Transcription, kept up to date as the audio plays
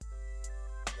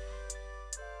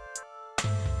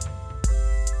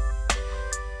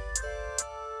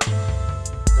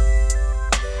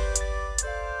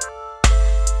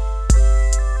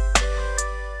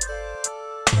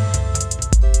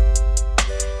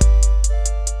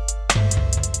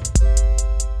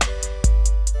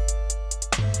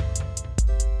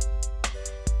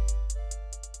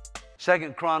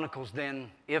2 Chronicles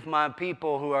then, if my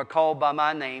people who are called by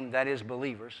my name, that is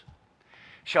believers,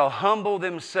 shall humble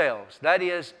themselves, that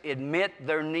is, admit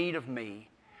their need of me,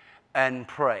 and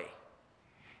pray.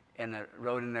 And I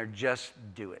wrote in there, just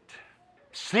do it.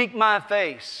 Seek my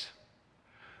face.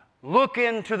 Look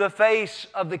into the face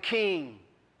of the King.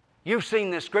 You've seen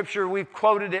this scripture. We've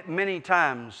quoted it many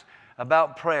times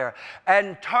about prayer.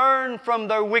 And turn from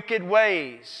their wicked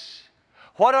ways.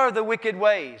 What are the wicked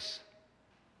ways?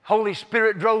 Holy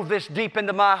Spirit drove this deep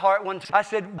into my heart once. I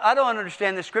said, I don't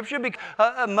understand this scripture because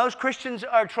most Christians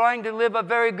are trying to live a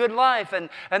very good life and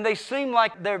they seem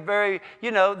like they're very,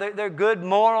 they're good,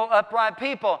 moral, upright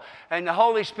people. And the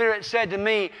Holy Spirit said to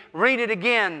me, read it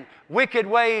again. Wicked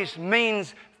ways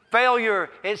means failure.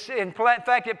 In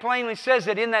fact, it plainly says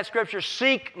it in that scripture,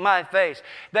 seek my face.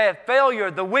 They have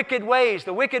failure, the wicked ways.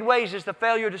 The wicked ways is the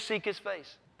failure to seek His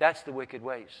face. That's the wicked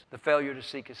ways, the failure to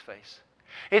seek His face.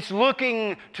 It's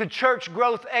looking to church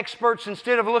growth experts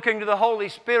instead of looking to the Holy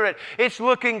Spirit. It's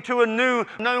looking to a new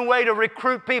way to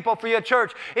recruit people for your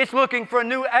church. It's looking for a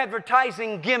new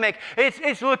advertising gimmick.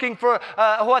 It's looking for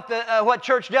what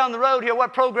church down the road here,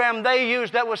 what program they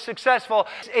used that was successful.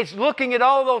 It's looking at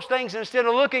all those things instead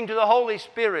of looking to the Holy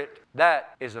Spirit.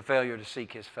 That is a failure to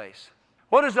seek His face.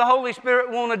 What does the Holy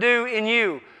Spirit want to do in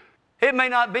you? It may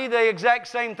not be the exact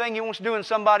same thing He wants to do in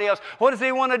somebody else. What does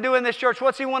He want to do in this church?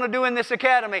 What's He want to do in this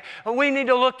academy? We need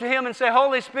to look to Him and say,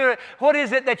 Holy Spirit, what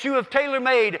is it that You have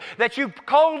tailor-made, that You've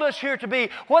called us here to be?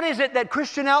 What is it that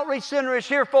Christian Outreach Center is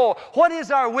here for? What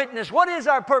is our witness? What is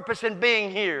our purpose in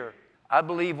being here? I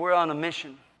believe we're on a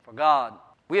mission for God.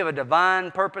 We have a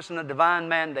divine purpose and a divine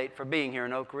mandate for being here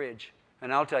in Oak Ridge.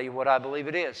 And I'll tell you what I believe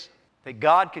it is. That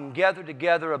God can gather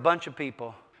together a bunch of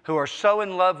people who are so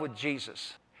in love with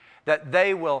Jesus that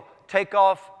they will take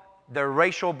off their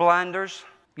racial blinders,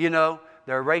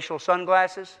 their racial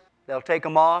sunglasses. They'll take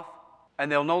them off,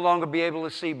 and they'll no longer be able to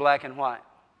see black and white,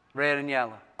 red and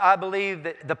yellow. I believe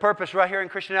that the purpose right here in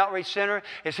Christian Outreach Center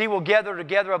is He will gather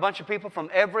together a bunch of people from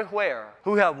everywhere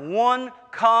who have one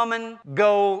common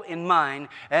goal in mind,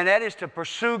 and that is to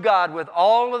pursue God with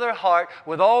all of their heart,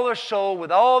 with all their soul,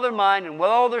 with all their mind, and with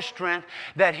all their strength,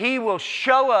 that He will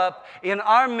show up in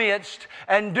our midst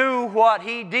and do what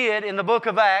He did in the book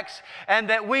of Acts, and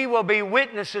that we will be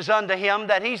witnesses unto Him,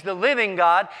 that He's the living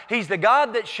God, He's the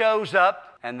God that shows up,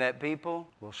 and that people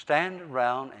will stand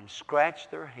around and scratch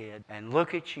their head and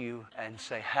look at you and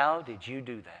say, how did you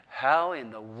do that? How in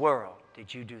the world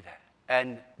did you do that?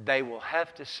 And they will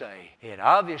have to say, it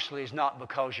obviously is not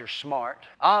because you're smart,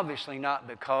 obviously not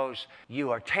because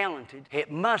you are talented.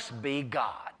 It must be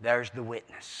God. There's the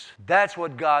witness. That's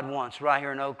what God wants right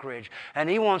here in Oak Ridge. And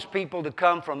He wants people to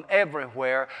come from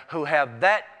everywhere who have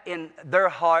that in their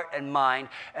heart and mind.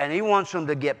 And He wants them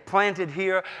to get planted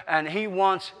here. And He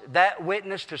wants that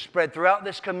witness to spread throughout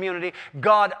this community.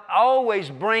 God always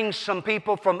brings some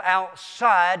people from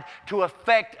outside to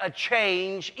effect a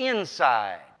change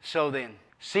inside. So then,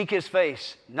 seek His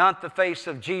face, not the face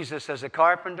of Jesus as a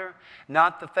carpenter,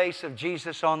 not the face of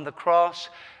Jesus on the cross,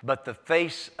 but the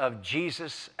face of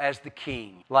Jesus as the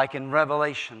King, like in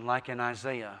Revelation, like in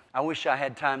Isaiah. I wish I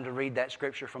had time to read that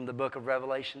scripture from the book of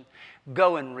Revelation.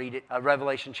 Go and read it,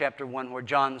 Revelation chapter 1, where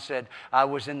John said, I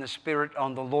was in the Spirit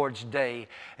on the Lord's day,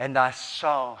 and I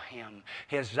saw Him,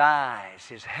 His eyes,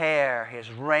 His hair,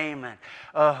 His raiment.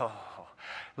 Oh,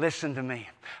 listen to me.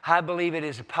 I believe it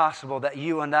is possible that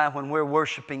you and I, when we're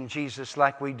worshiping Jesus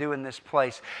like we do in this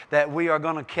place, that we are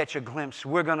going to catch a glimpse.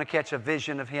 We're going to catch a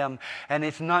vision of Him. And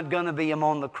it's not going to be Him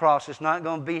on the cross. It's not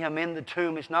going to be Him in the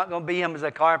tomb. It's not going to be Him as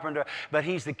a carpenter. But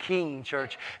He's the King,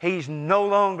 church. He's no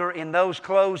longer in those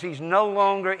clothes. He's no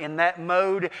longer in that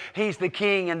mode. He's the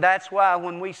King. And that's why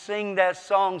when we sing that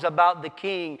songs about the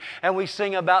King, and we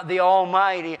sing about the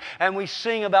Almighty, and we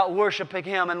sing about worshiping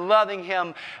Him and loving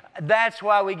Him, that's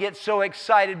why we get so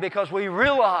excited, because we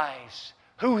realize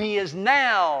who He is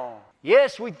now.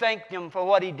 Yes, we thank Him for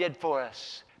what He did for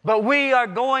us, but we are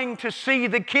going to see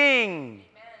the King.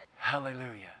 Amen.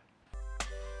 Hallelujah.